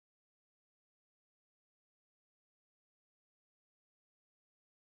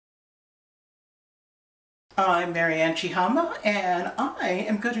I'm Marian Jihama, and I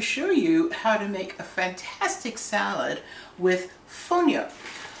am going to show you how to make a fantastic salad with fonio.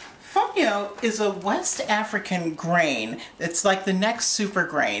 Fonio is a West African grain. It's like the next super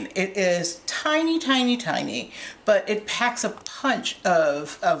grain. It is tiny, tiny, tiny, but it packs a punch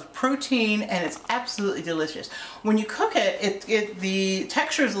of protein, and it's absolutely delicious. When you cook it, the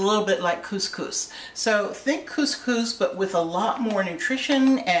texture is a little bit like couscous. So think couscous, but with a lot more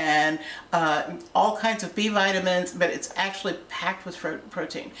nutrition and all kinds of B vitamins, but it's actually packed with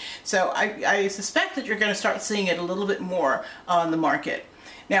protein. So I suspect that you're going to start seeing it a little bit more on the market.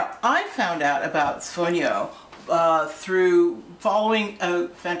 Now, I found out about fonio through following a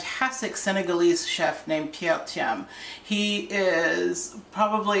fantastic Senegalese chef named Pierre Thiam. He is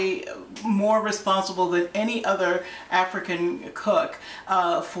probably more responsible than any other African cook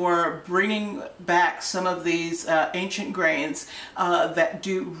for bringing back some of these ancient grains that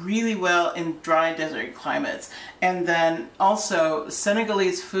do really well in dry desert climates. And then also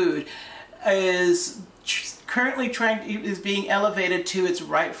Senegalese food is currently is being elevated to its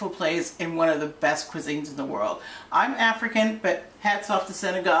rightful place in one of the best cuisines in the world. I'm African, but hats off to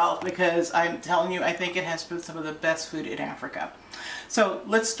Senegal, because I'm telling you, I think it has some of the best food in Africa. So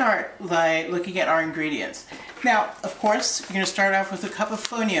let's start by looking at our ingredients. Now, of course, you're going to start off with a cup of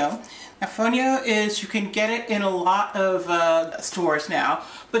fonio. Now, fonio is, you can get it in a lot of stores now,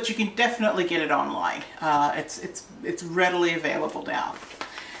 but you can definitely get it online. It's readily available now.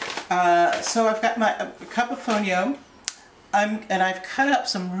 So I've got my cup of fonio, and I've cut up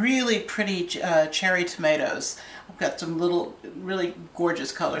some really pretty cherry tomatoes. I've got some little really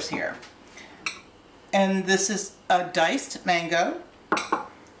gorgeous colors here. And this is a diced mango.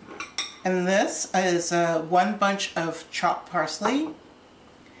 And this is one bunch of chopped parsley.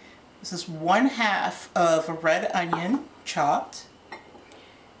 This is 1/2 of a red onion chopped.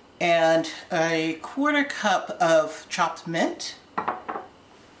 And a 1/4 cup of chopped mint.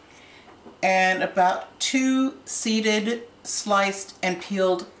 And about 2 seeded, sliced, and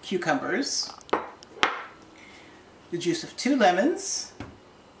peeled cucumbers, the juice of 2 lemons,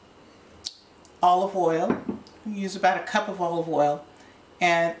 olive oil, use about a cup of olive oil,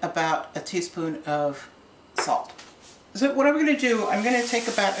 and about a teaspoon of salt. So what I'm going to do, I'm going to take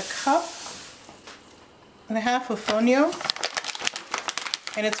about 1.5 cups of fonio,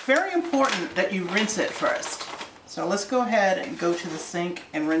 and it's very important that you rinse it first. So let's go ahead and go to the sink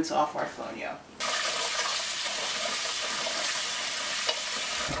and rinse off our fonio.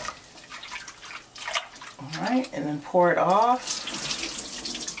 Alright, and then pour it off.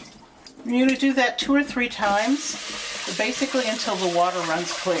 You're going to do that 2 or 3 times, basically until the water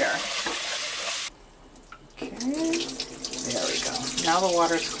runs clear. Okay, there we go. Now the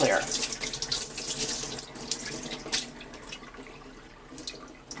water's clear.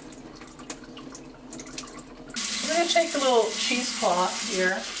 I'm going to take a little cheesecloth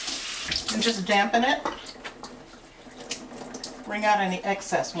here and just dampen it. Bring out any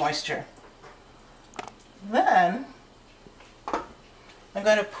excess moisture. Then I'm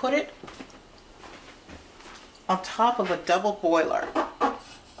going to put it on top of a double boiler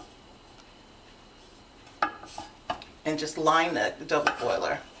and just line the double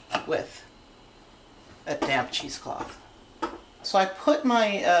boiler with a damp cheesecloth. So I put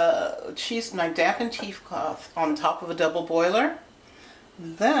my my dampened cheesecloth on top of a double boiler.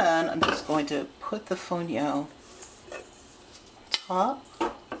 Then I'm just going to put the fonio on top,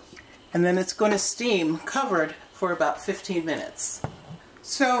 and then it's going to steam covered for about 15 minutes.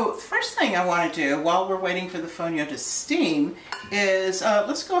 So the first thing I want to do while we're waiting for the fonio to steam is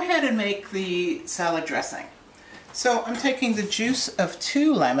let's go ahead and make the salad dressing. So I'm taking the juice of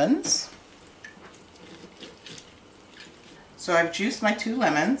 2 lemons. So I've juiced my 2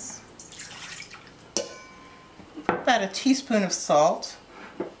 lemons, about a teaspoon of salt.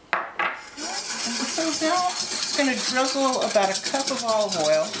 And so now I'm just going to drizzle about 1 cup of olive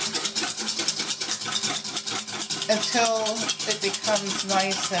oil until it becomes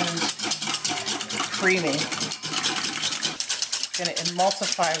nice and creamy. It's going to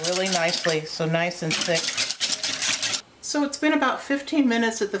emulsify really nicely, so nice and thick. So it's been about 15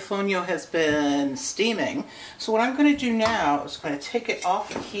 minutes that the fonio has been steaming. So what I'm going to do now is going to take it off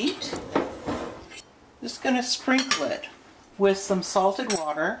the heat. Just going to sprinkle it with some salted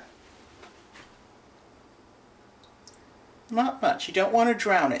water. Not much. You don't want to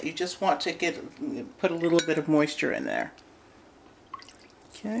drown it. You just want to put a little bit of moisture in there.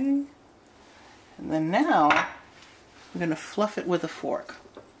 Okay. And then now I'm going to fluff it with a fork.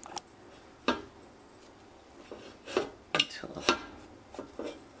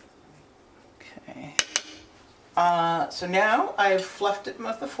 Okay. So now I've fluffed it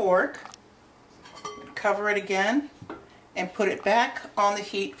with a fork. cover it again and put it back on the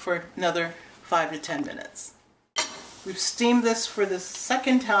heat for another 5 to 10 minutes. We've steamed this for the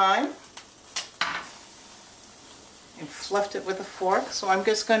second time and fluffed it with a fork. So I'm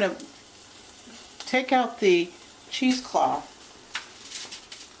just going to take out the cheesecloth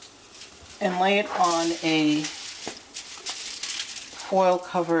and lay it on a foil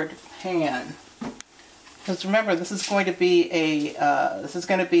covered pan. Because remember, this is going to be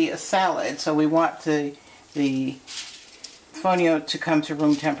a salad, so we want the fonio to come to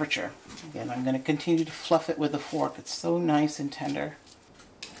room temperature. Again, I'm going to continue to fluff it with a fork. It's so nice and tender.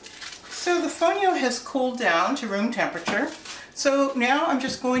 So the fonio has cooled down to room temperature. So now I'm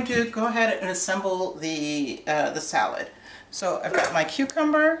just going to go ahead and assemble the salad. So I've got my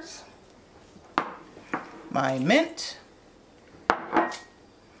cucumbers, my mint,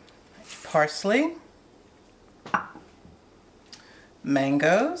 parsley,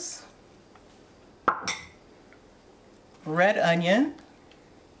 mangoes, red onion,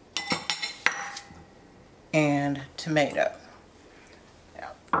 and tomato.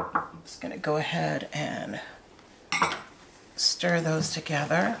 Now, I'm just going to go ahead and stir those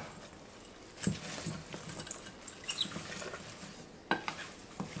together.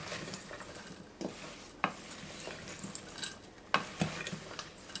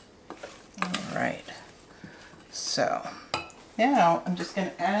 All right. So now I'm just going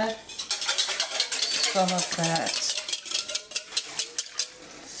to add some of that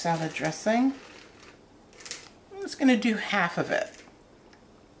salad dressing. I'm just going to do half of it.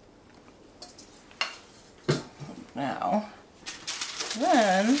 Now,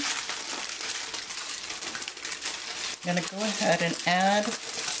 then I'm going to go ahead and add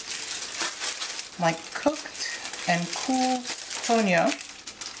my cooked and cool fonio.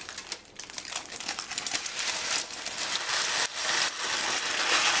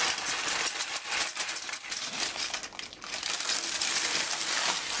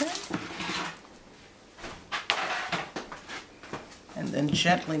 And then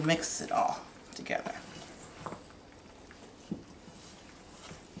gently mix it all together.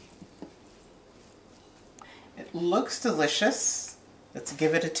 It looks delicious. Let's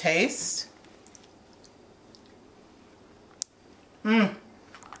give it a taste.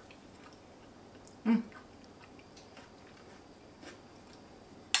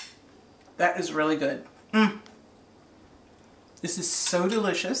 That is really good. This is so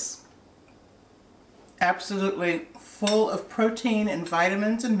delicious. Absolutely full of protein and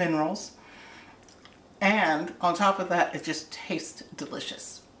vitamins and minerals. And on top of that, it just tastes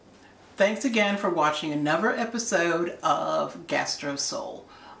delicious. Thanks again for watching another episode of Gastro Soul.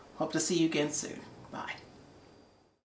 Hope to see you again soon. Bye.